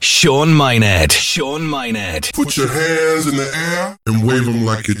Sean Mynett. Sean Mynett. Put your hands in the air and wave them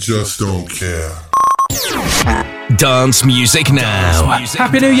like you just don't care. Dance music now.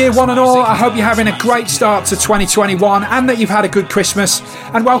 Happy New Year, one and all. I hope you're having a great start to 2021 and that you've had a good Christmas.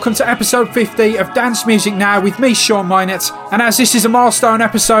 And welcome to episode 50 of Dance Music Now with me, Sean Mynett. And as this is a milestone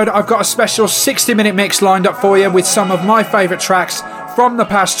episode, I've got a special 60-minute mix lined up for you with some of my favourite tracks from the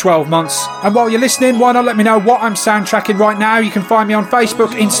past 12 months. And while you're listening, why not let me know what I'm soundtracking right now? You can find me on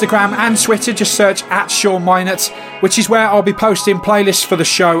Facebook, Instagram and Twitter. Just search @Sean Mynett, which is where I'll be posting playlists for the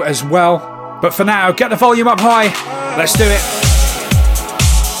show as well. But for now, get the volume up high. Let's do it.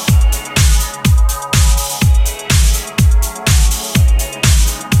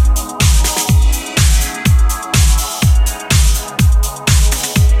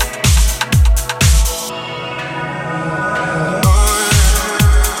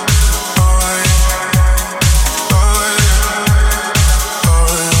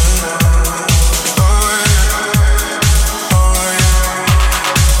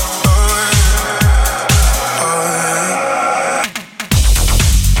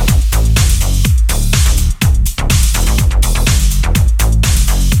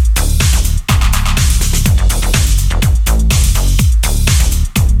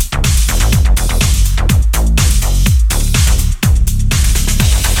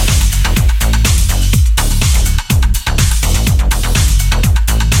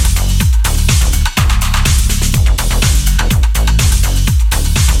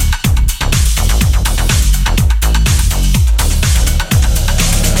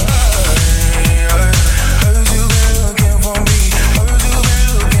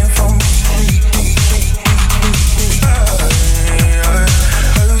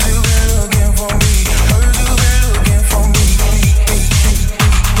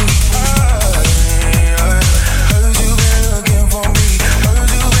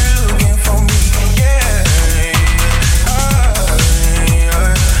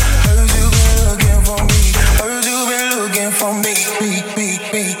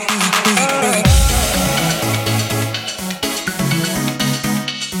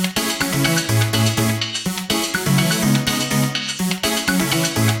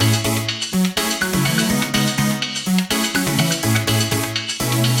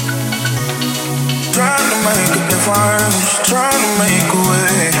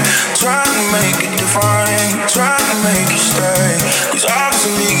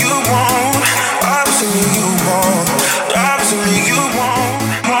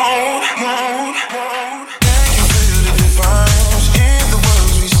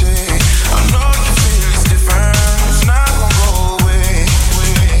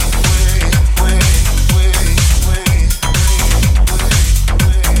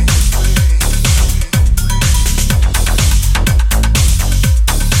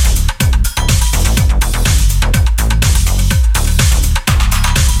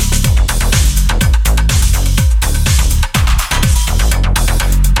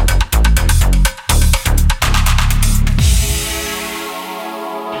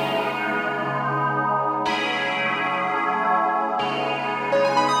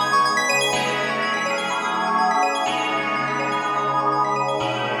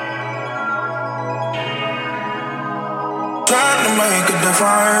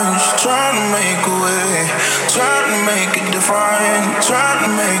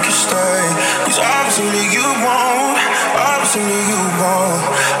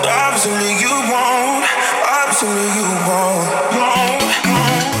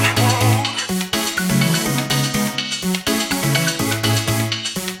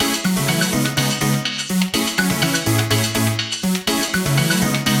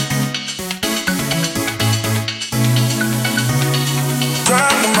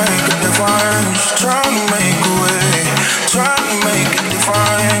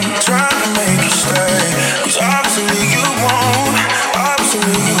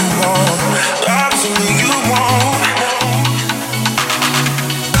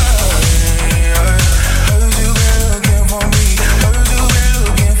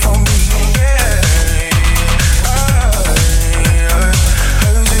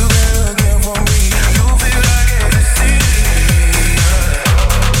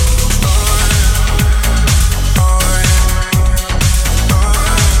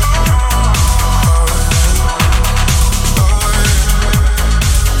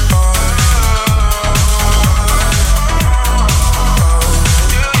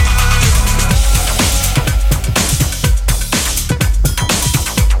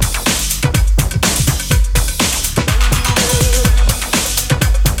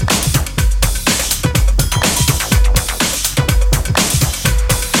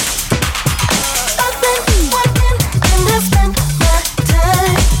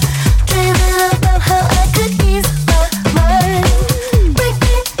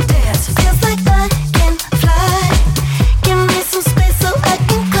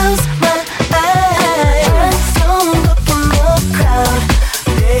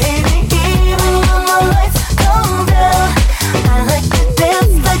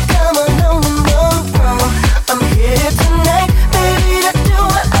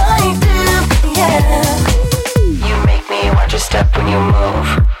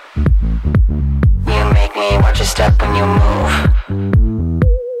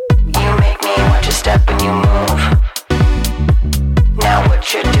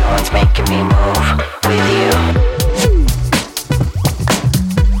 you're doing's making me move with you.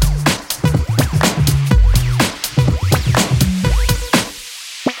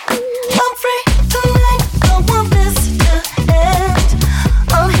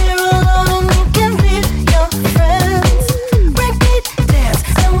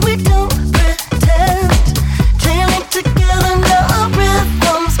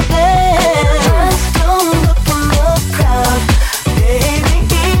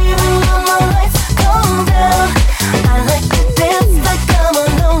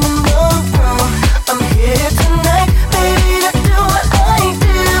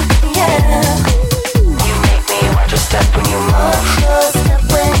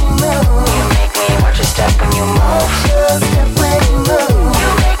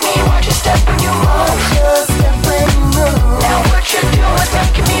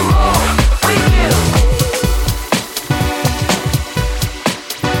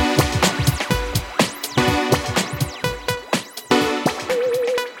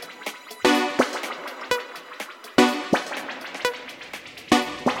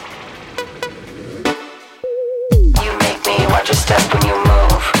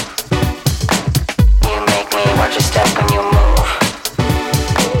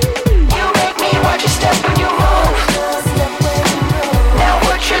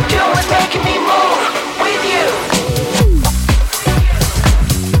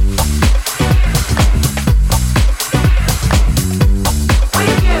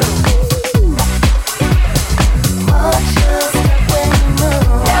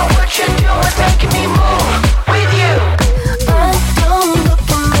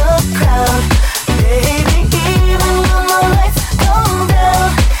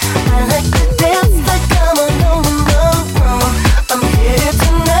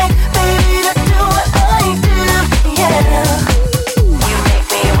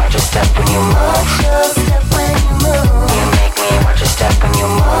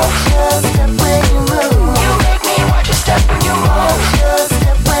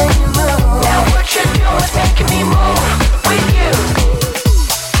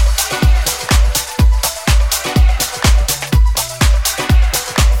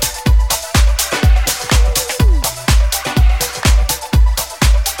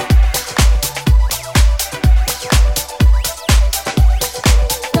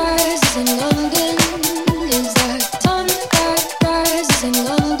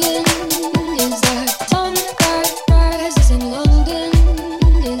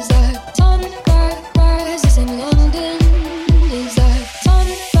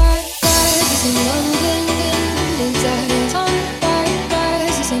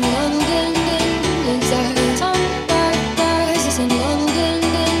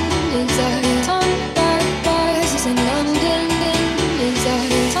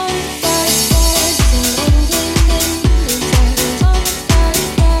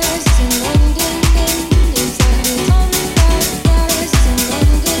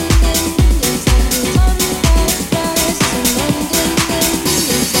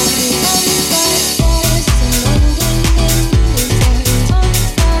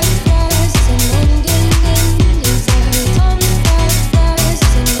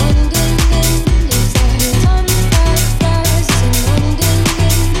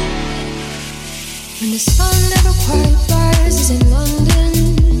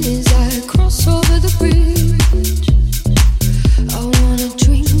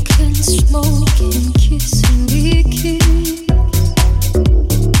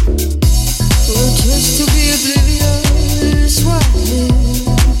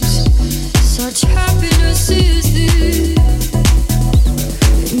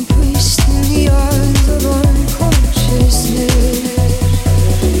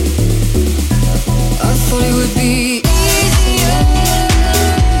 Thought it would be easier.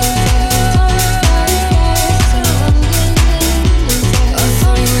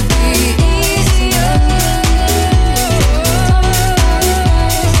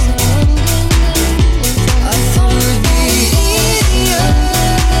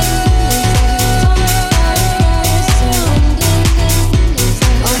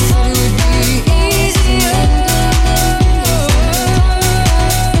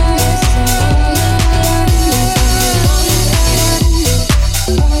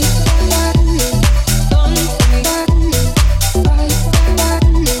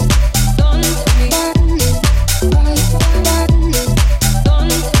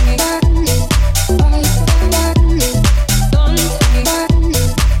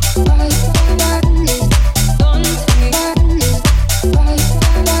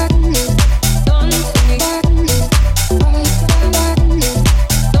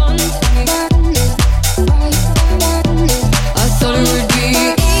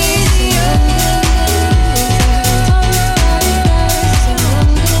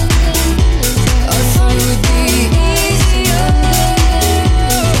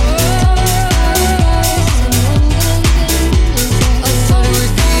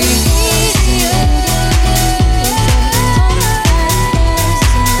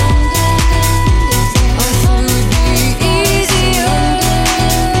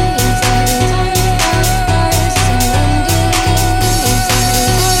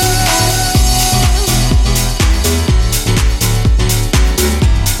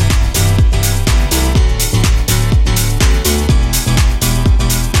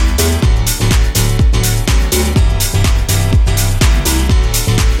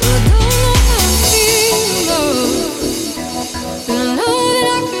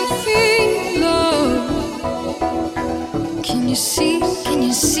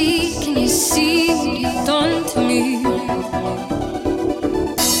 can you see what you've done to me?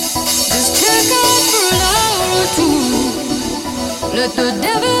 Just check out for an hour or two. Let the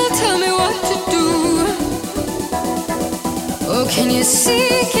devil tell me what to do. Oh, can you see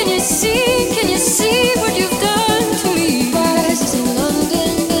what you've done to me? Rises in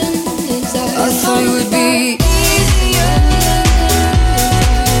London, I thought it would be easier.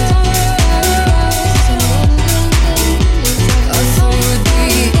 I thought it would be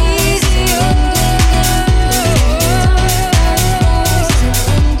easier.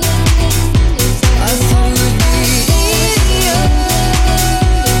 I thought it would be easier.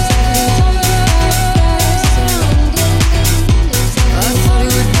 I thought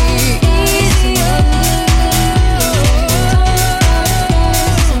it would be easier.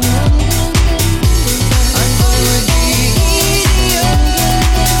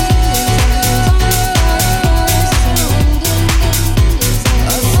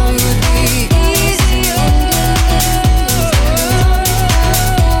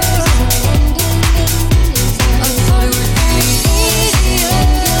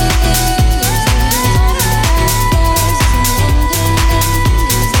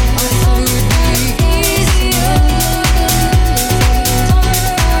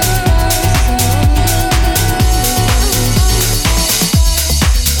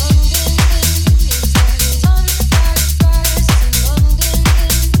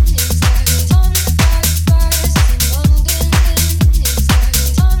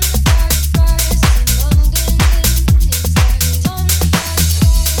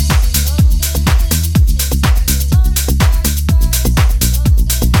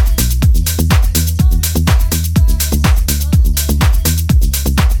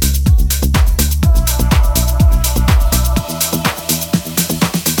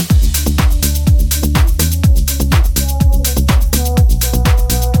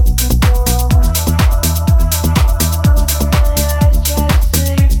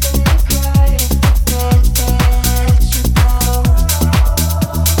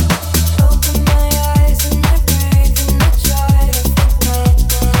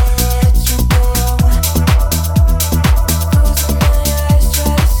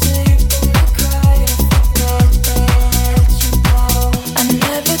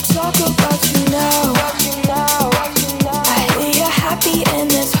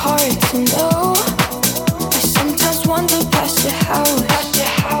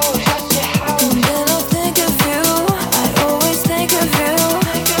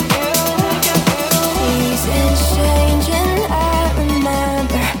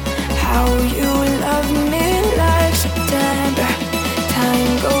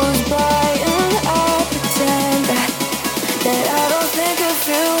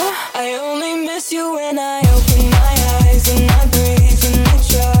 I only miss you when I open my eyes and I breathe in the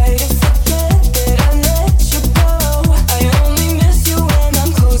train.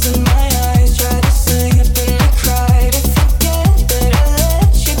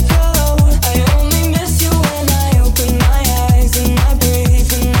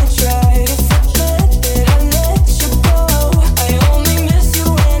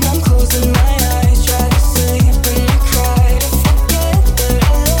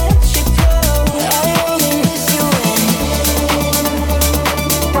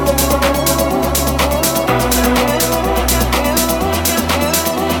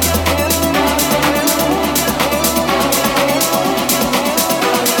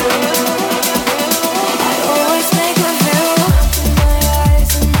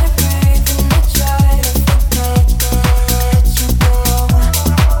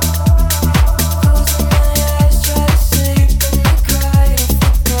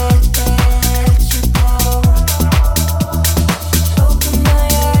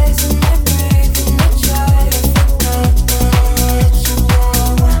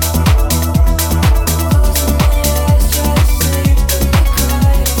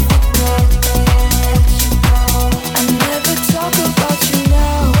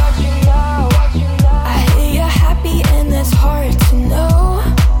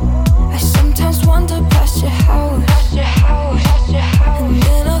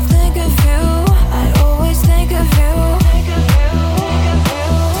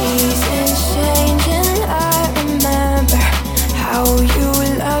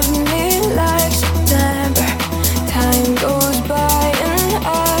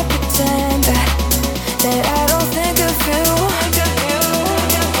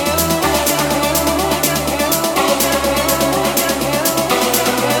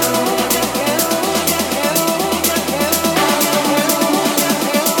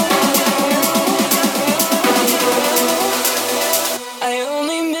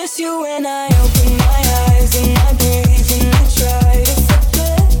 you when I open my eyes and I breathe and I try to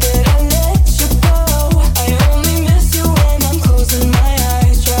forget that I let you go. I only miss you when I'm closing my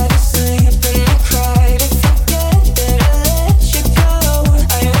eyes. Try to sleep and I cry to forget that I let you go.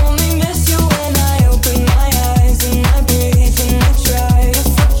 I only miss you when I open my eyes and I breathe and I try to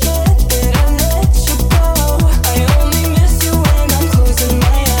forget that I let you go. I only miss you when I'm closing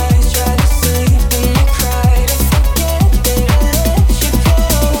my eyes. Try to sleep and I cry to forget that I let you go.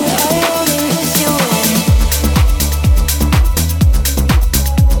 I only miss you when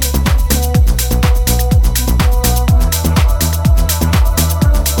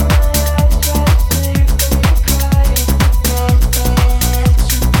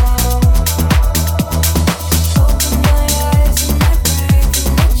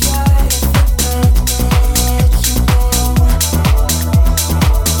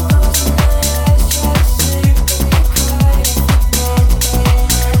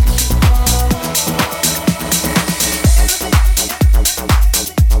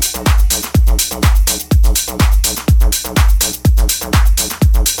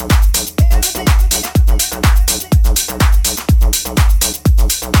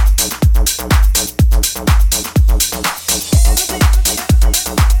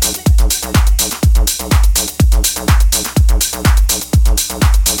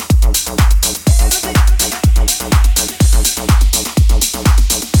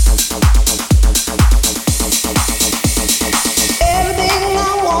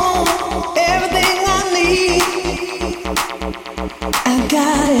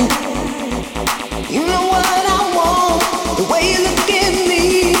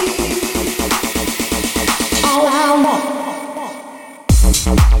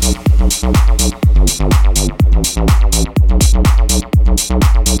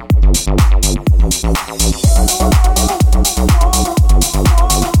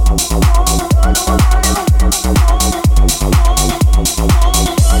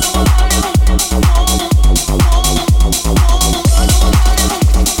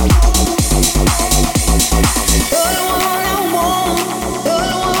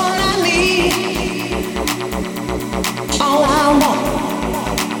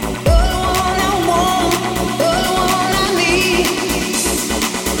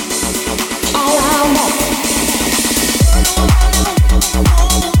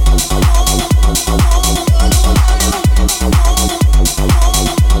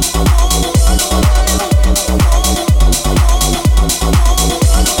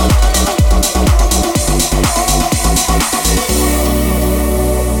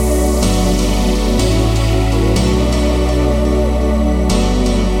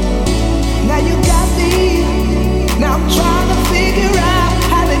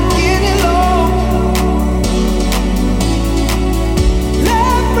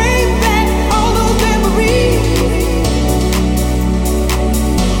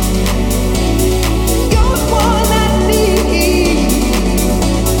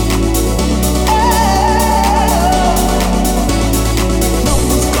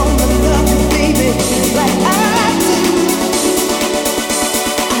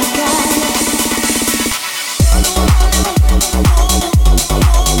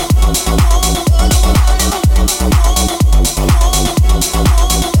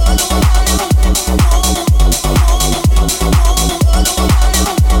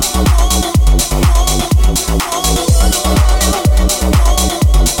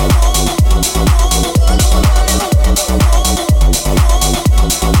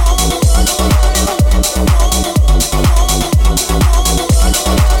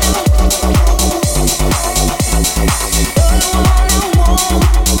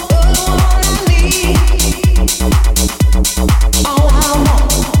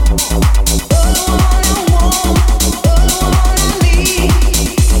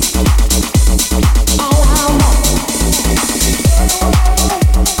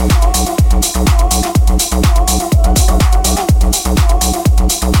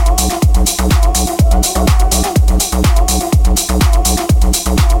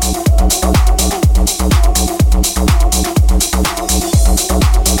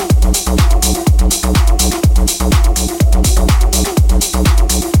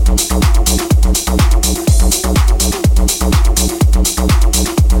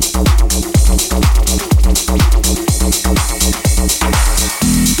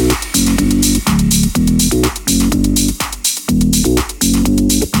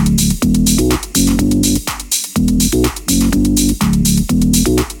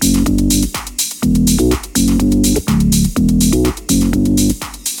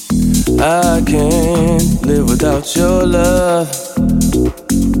I can't live without your love.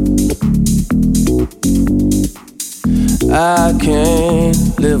 I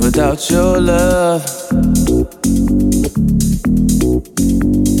can't live without your love.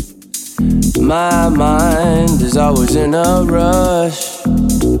 My mind is always in a rush.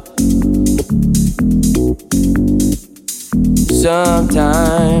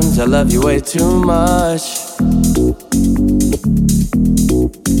 Sometimes I love you way too much.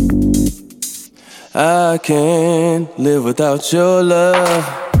 I can't live without your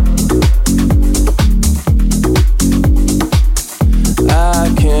love.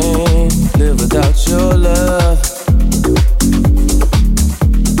 I can't live without your love.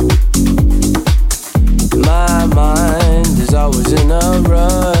 My mind is always in a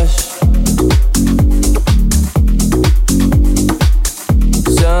rush.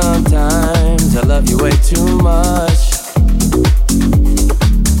 Sometimes I love you way too much.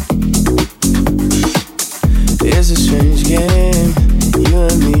 It's a strange game you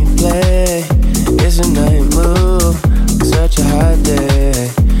and me play. It's a night move, such a hot day.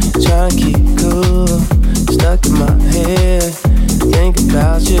 Trying to keep cool, stuck in my head. Think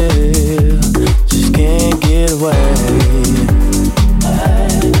about you, just can't get away.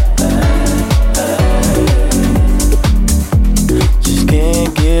 Just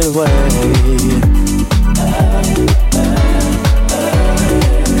can't get away.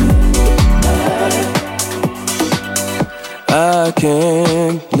 I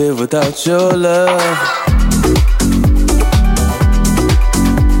can't live without your love.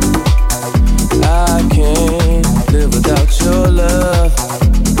 I can't live without your love.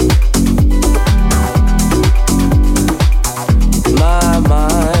 My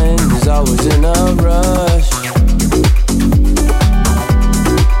mind is always in a rush.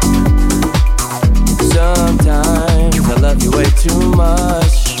 Sometimes I love you way too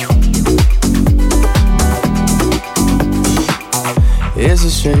much. It's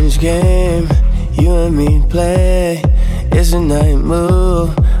a strange game you and me play. It's a night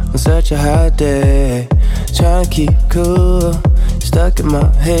move on such a hot day. Trying to keep cool, stuck in my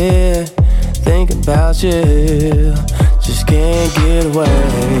head. Thinking about you, just can't get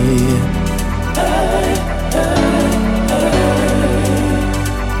away.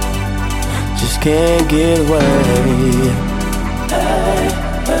 Just can't get away.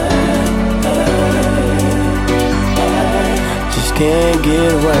 Can't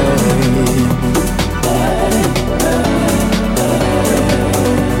get away.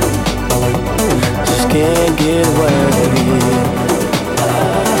 Just can't get away.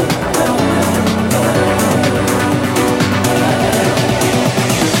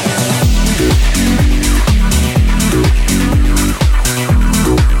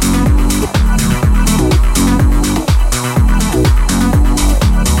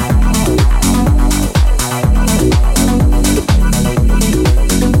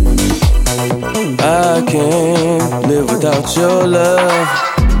 I can't live without your love.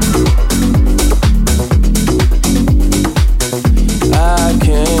 I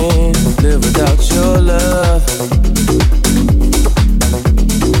can't live without your love.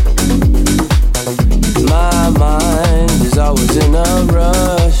 My mind is always in a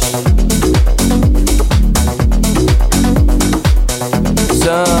rush.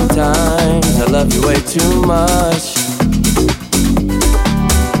 Sometimes I love you way too much.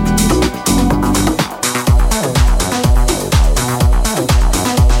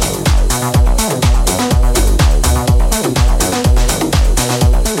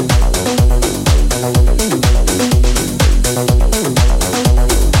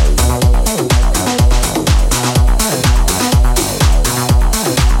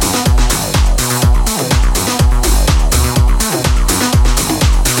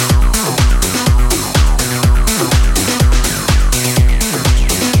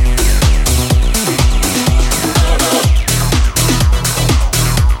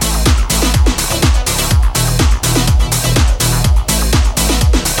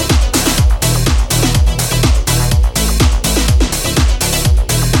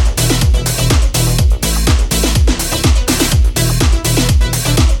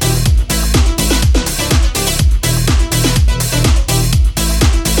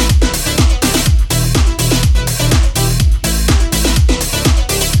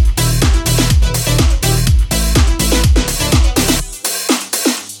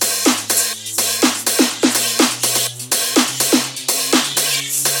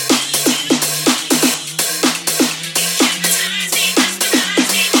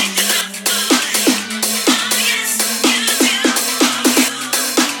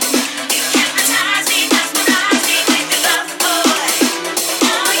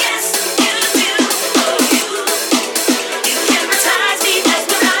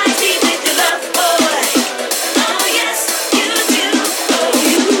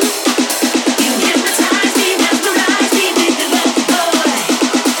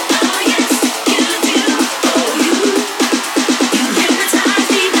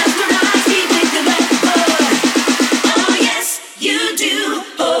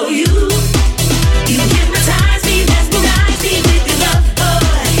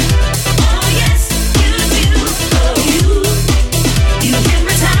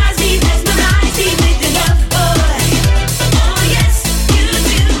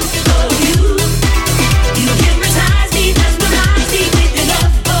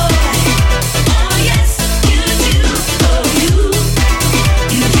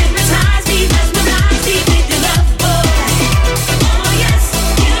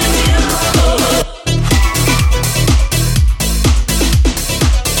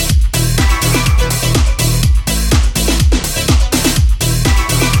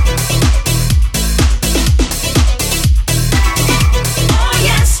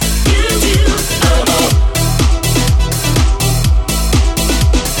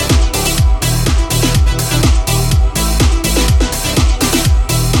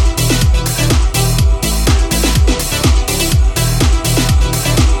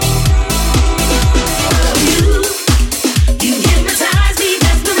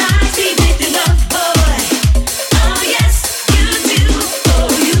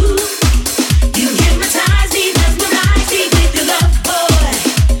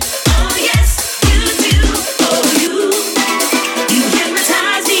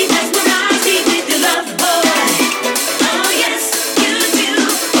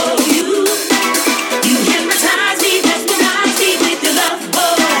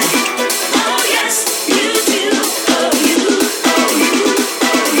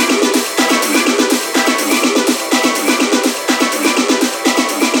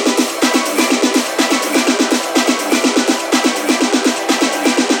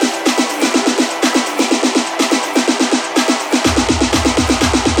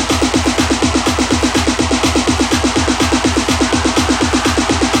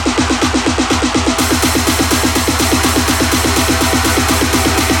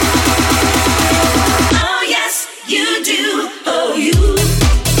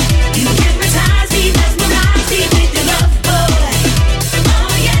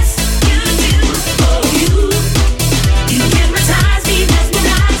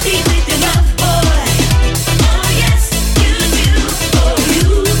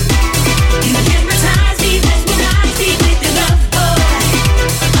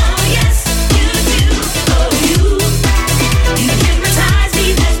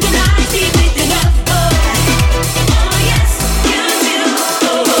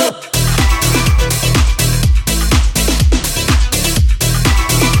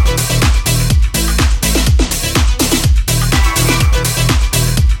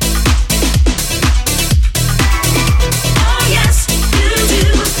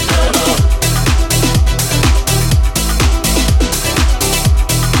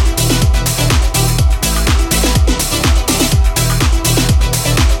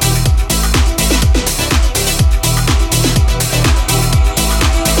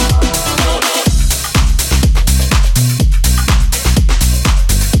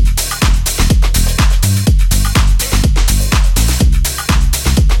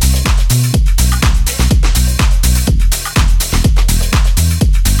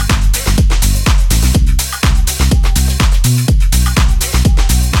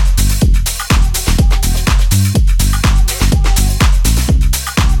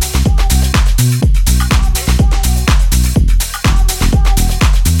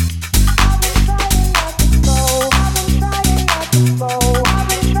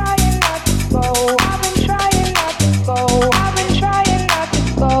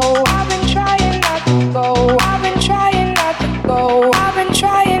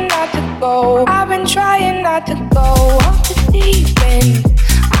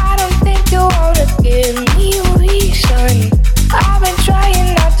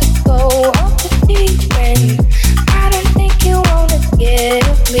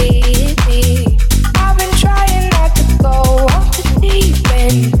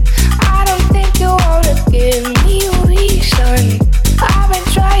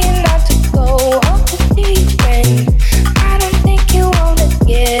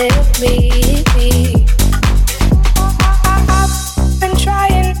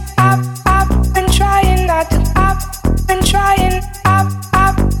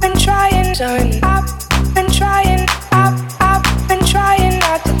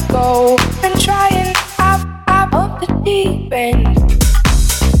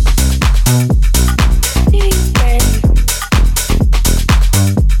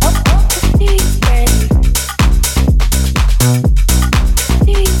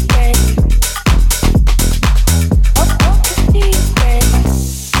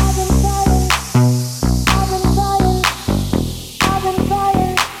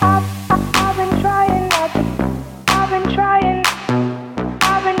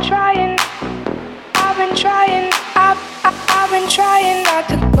 trying not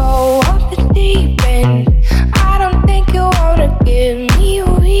to go off the deep end. I don't think you wanna give me a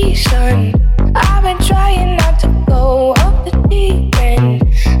reason. I've been trying not to go off the deep end.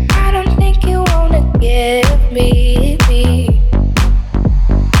 I don't think you wanna give me.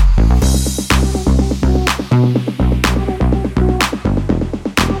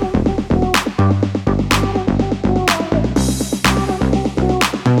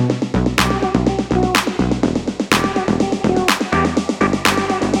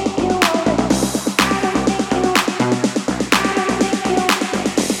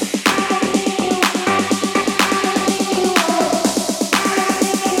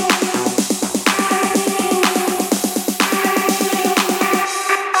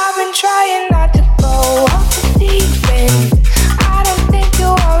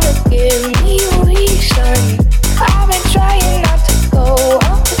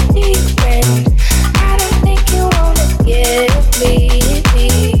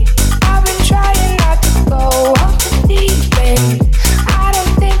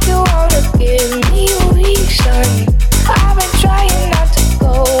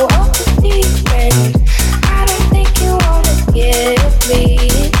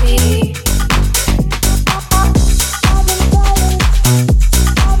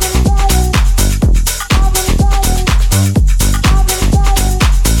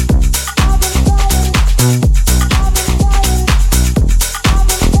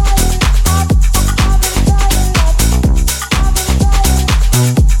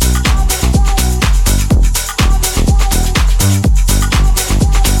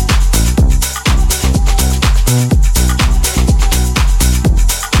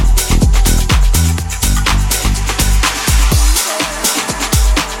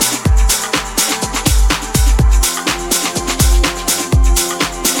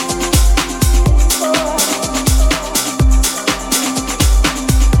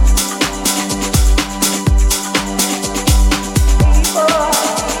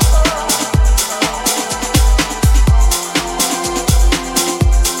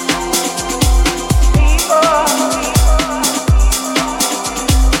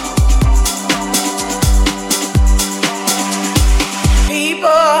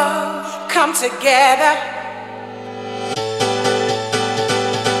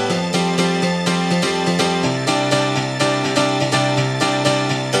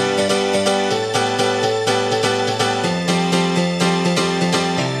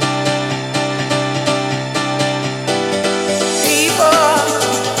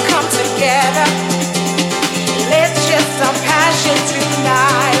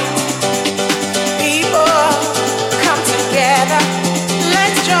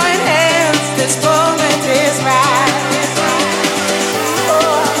 This moment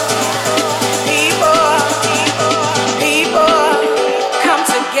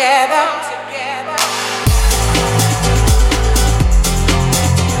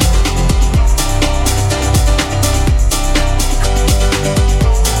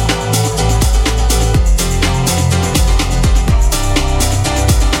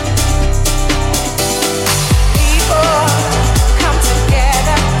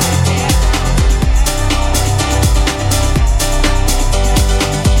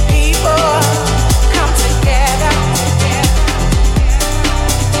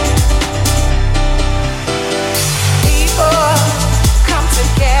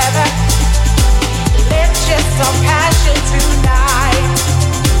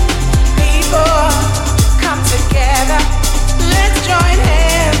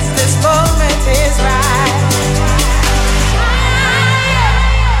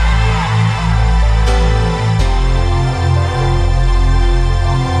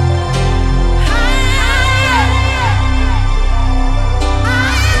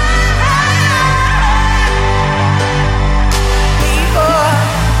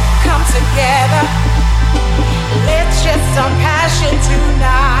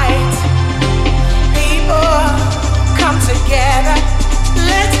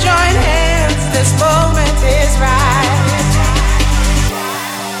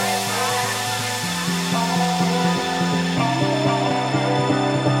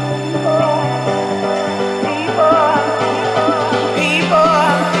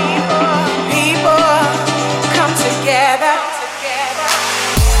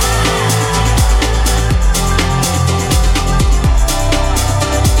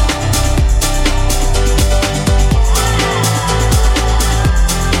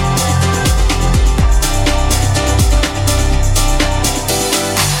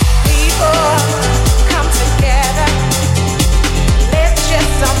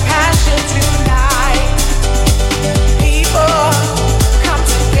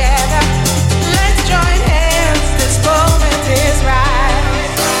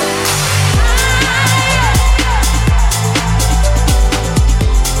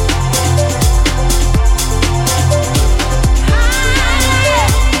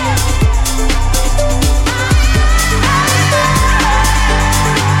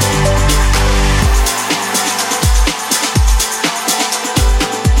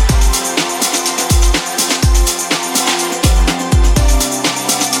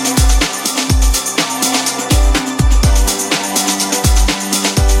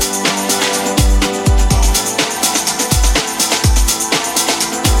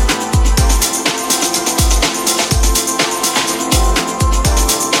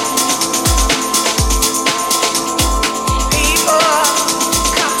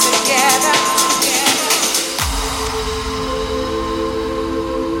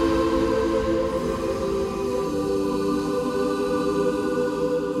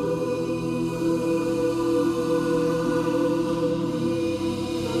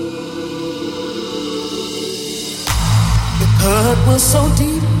was so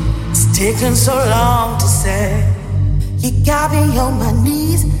deep, it's taken so long to say. You got me on my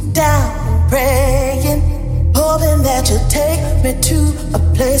knees, down and praying, hoping that you'll take me to a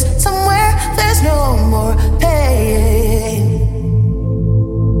place somewhere there's no more pain.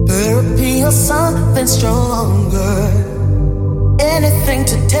 Therapy or something stronger, anything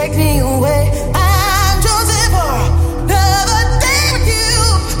to take me away. I'm Joseph for another day with you.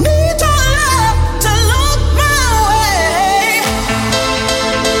 Need your love to look my way.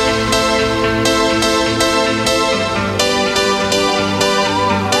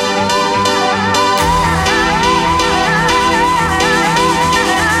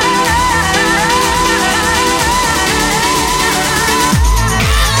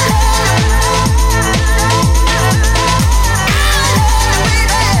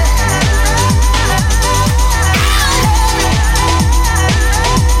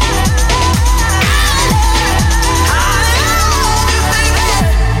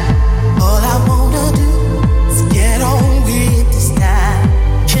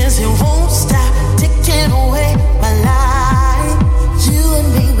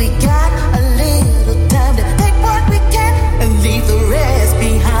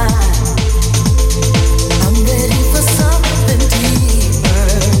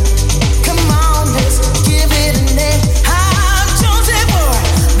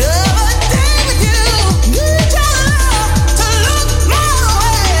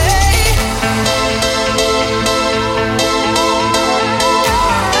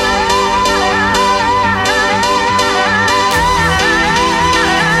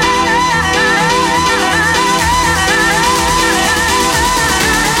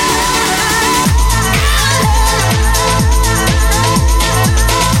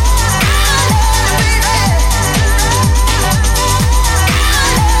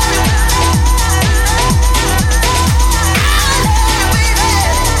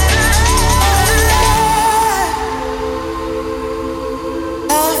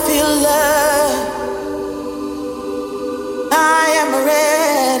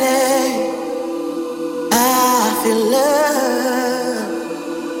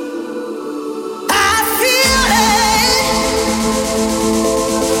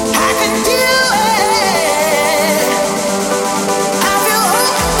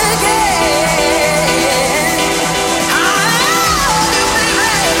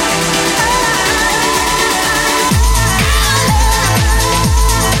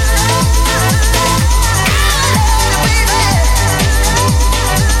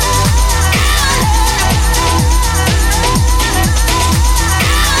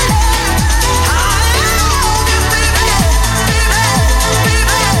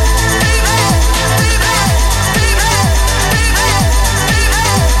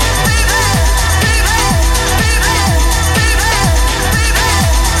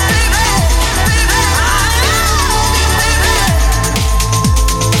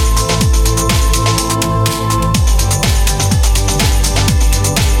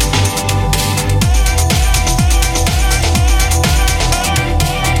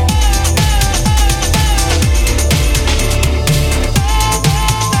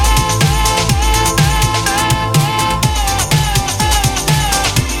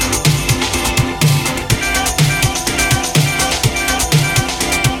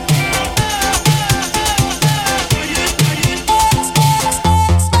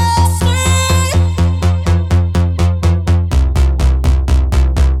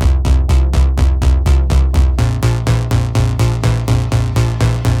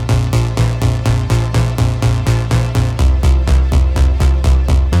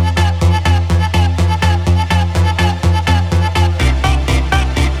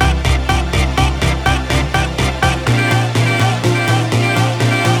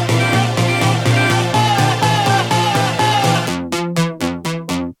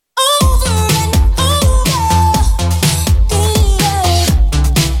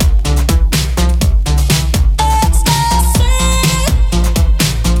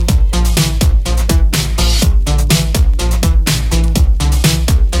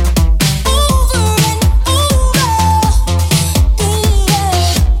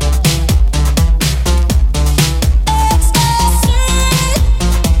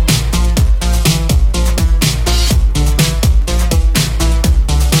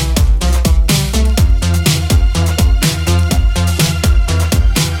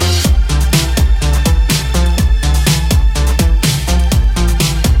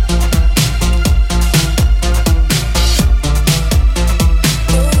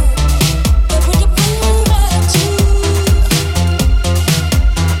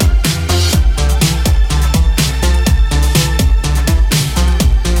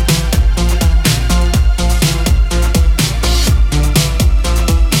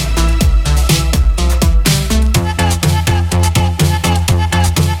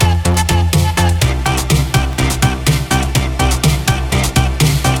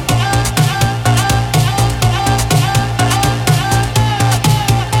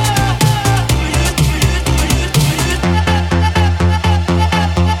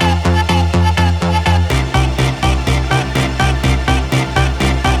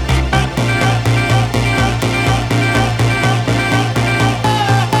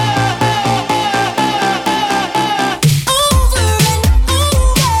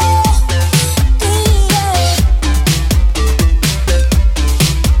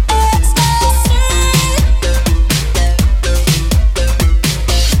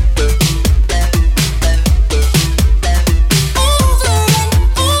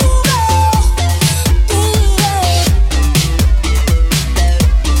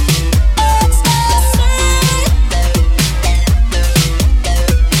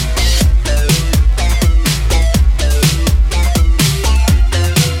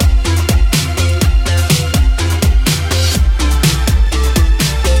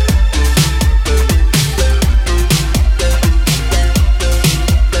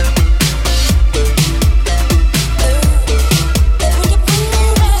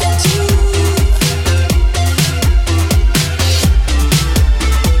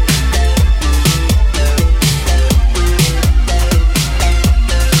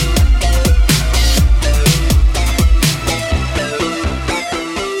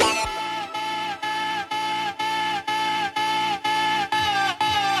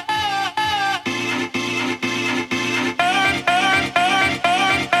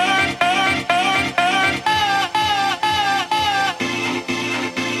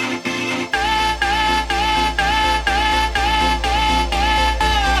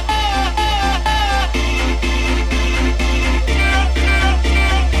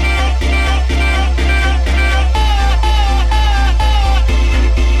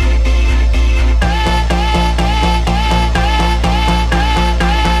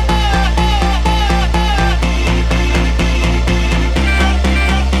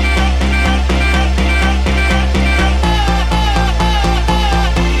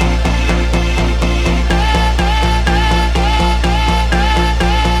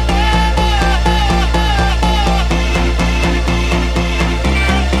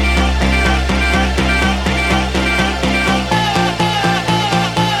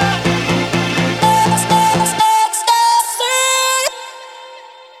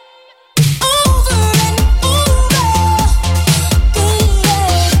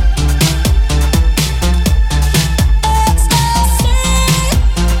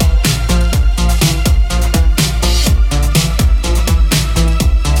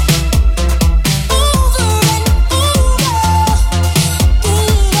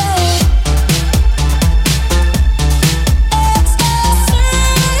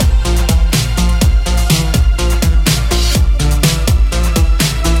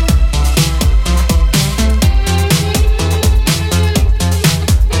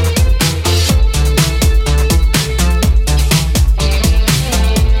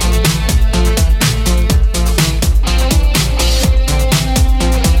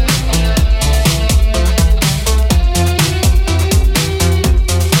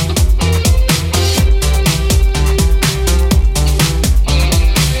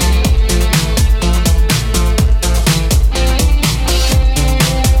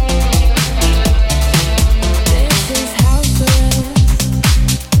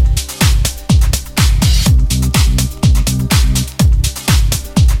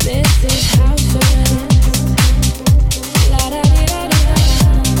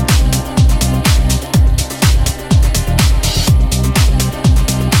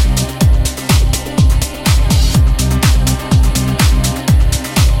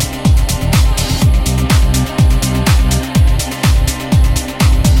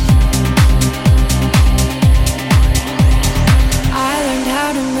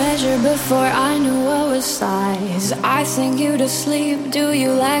 measure before I knew what was size. I sing you to sleep, do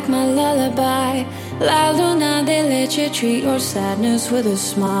you like my lullaby? La Luna, they let you treat your sadness with a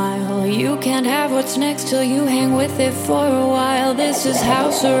smile. You can't have what's next till you hang with it for a while. This is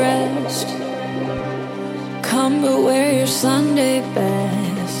house arrest. Come but wear your Sunday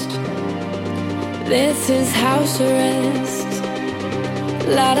best. This is house arrest.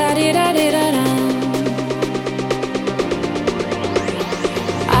 La da di da di da da.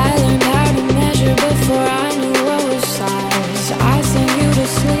 I learned how to measure before I knew what was size. I sing you to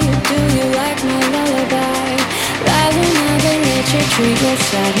sleep, do you like my lullaby? La Luna, they let you treat your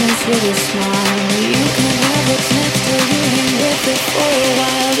sadness with a smile. You can have what's next till you hang with it for a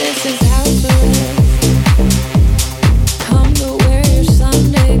while. This is house arrest. Come but wear your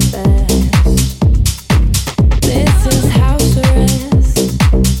Sunday best. This is house arrest.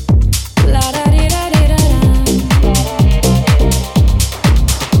 La da di da di da da.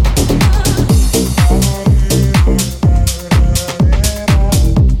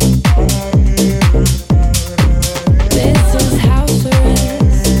 This is house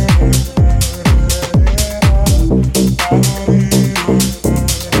arrest.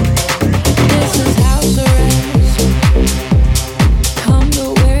 This is house arrest. Come to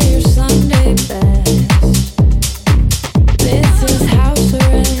wear your Sunday best. This is house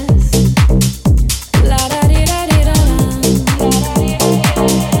arrest. La da di da di da da.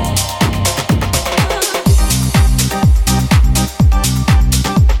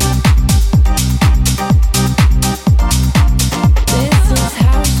 This is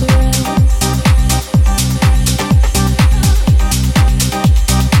house arrest.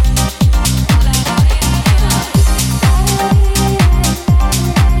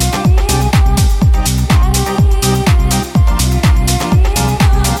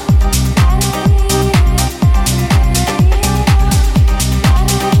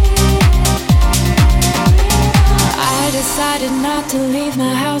 I decided not to leave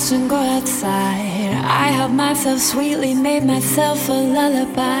my house and go outside. I helped myself sweetly, made myself a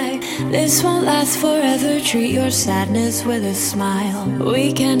lullaby. This won't last forever, treat your sadness with a smile.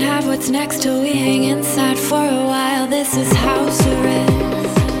 We can't have what's next till we hang inside for a while. This is house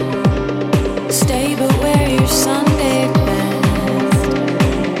arrest. Stay but wear your sun